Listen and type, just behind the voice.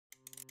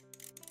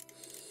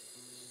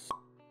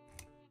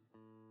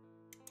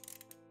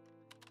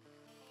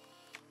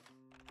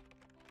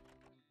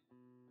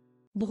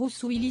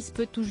Bruce Willis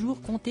peut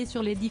toujours compter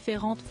sur les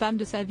différentes femmes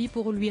de sa vie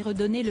pour lui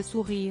redonner le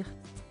sourire.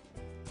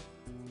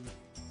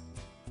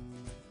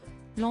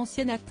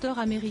 L'ancien acteur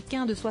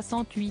américain de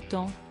 68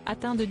 ans,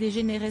 atteint de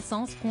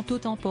dégénérescence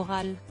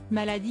frontotemporale,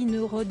 maladie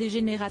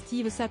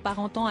neurodégénérative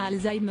s'apparentant à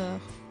Alzheimer,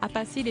 a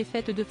passé les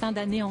fêtes de fin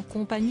d'année en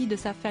compagnie de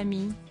sa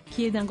famille,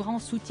 qui est d'un grand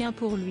soutien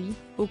pour lui,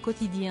 au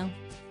quotidien.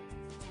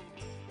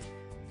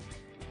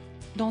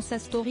 Dans sa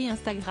story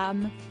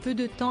Instagram, peu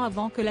de temps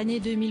avant que l'année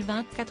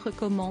 2024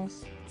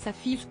 commence, sa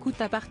fille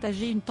Scout a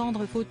partagé une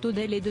tendre photo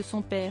d'elle et de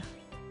son père.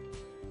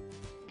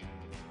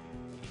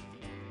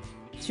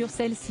 Sur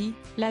celle-ci,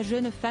 la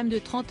jeune femme de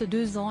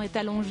 32 ans est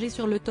allongée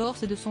sur le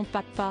torse de son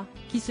papa,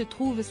 qui se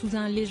trouve sous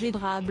un léger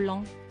drap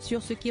blanc,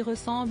 sur ce qui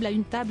ressemble à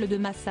une table de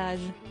massage.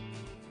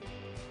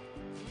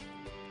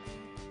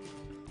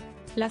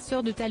 La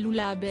sœur de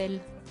Tallulah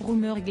Abel,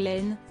 Rumor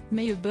Glenn,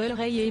 Mabel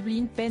Ray et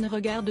Evelyn Penn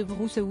regardent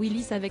Bruce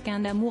Willis avec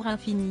un amour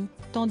infini,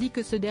 tandis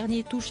que ce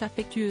dernier touche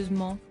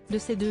affectueusement, de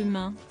ses deux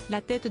mains,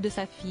 la tête de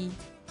sa fille.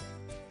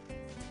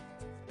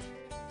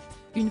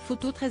 Une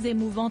photo très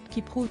émouvante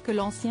qui prouve que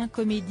l'ancien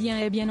comédien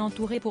est bien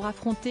entouré pour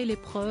affronter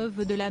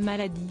l'épreuve de la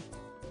maladie.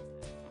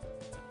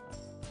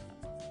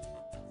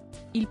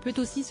 Il peut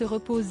aussi se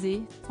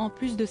reposer, en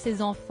plus de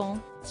ses enfants,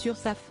 sur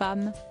sa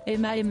femme,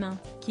 Emma,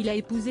 qu'il a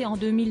épousée en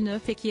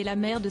 2009 et qui est la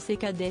mère de ses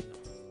cadettes.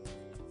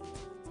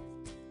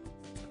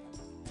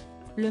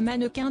 Le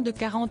mannequin de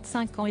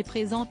 45 ans est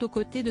présent aux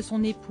côtés de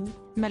son époux,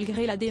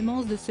 malgré la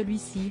démence de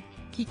celui-ci,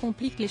 qui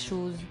complique les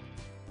choses.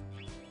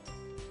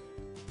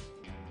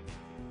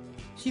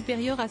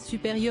 Supérieure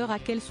à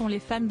quelles sont les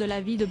femmes de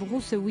la vie de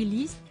Bruce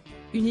Willis?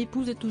 Une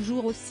épouse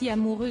toujours aussi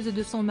amoureuse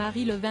de son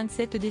mari. Le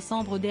 27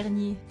 décembre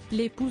dernier,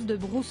 l'épouse de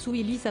Bruce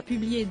Willis a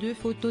publié 2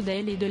 photos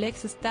d'elle et de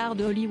l'ex-star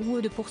de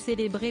Hollywood pour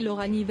célébrer leur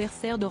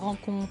anniversaire de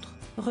rencontre,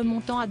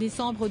 remontant à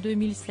décembre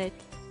 2007.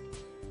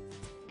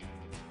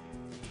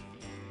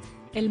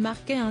 Elle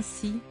marquait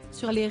ainsi,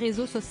 sur les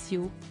réseaux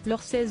sociaux,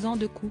 leurs 16 ans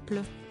de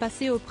couple,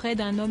 passés auprès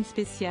d'un homme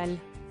spécial.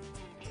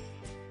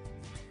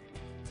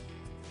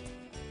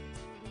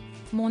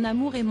 Mon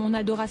amour et mon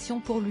adoration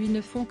pour lui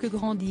ne font que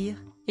grandir,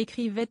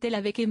 écrivait-elle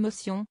avec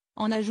émotion,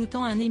 en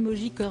ajoutant un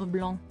emoji cœur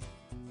blanc.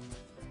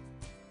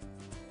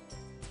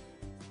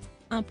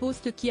 Un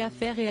post qui a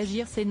fait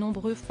réagir ses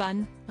nombreux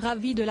fans,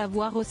 ravis de la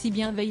voir aussi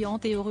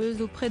bienveillante et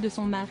heureuse auprès de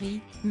son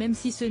mari, même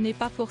si ce n'est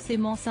pas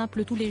forcément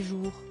simple tous les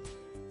jours.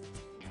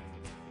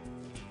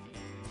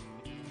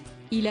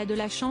 Il a de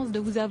la chance de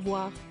vous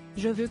avoir,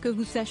 je veux que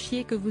vous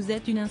sachiez que vous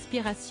êtes une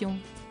inspiration.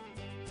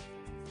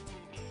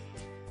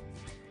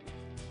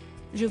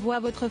 Je vois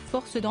votre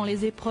force dans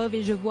les épreuves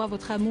et je vois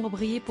votre amour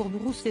briller pour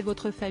Bruce et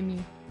votre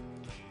famille.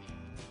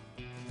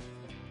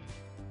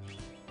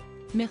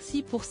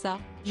 Merci pour ça,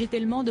 j'ai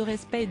tellement de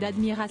respect et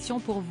d'admiration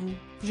pour vous,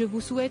 je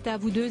vous souhaite à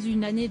vous deux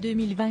une année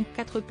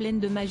 2024 pleine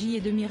de magie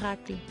et de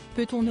miracles,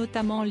 peut-on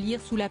notamment lire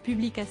sous la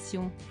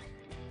publication.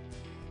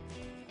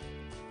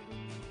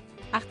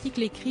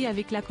 Article écrit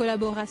avec la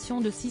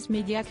collaboration de 6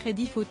 médias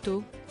Crédit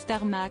Photo,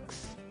 Star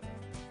Max.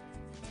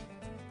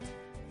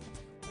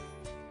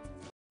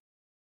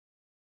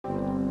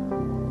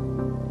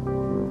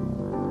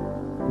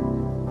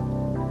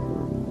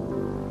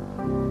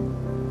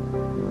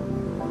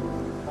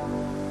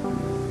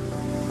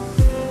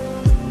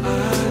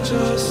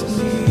 Just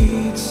need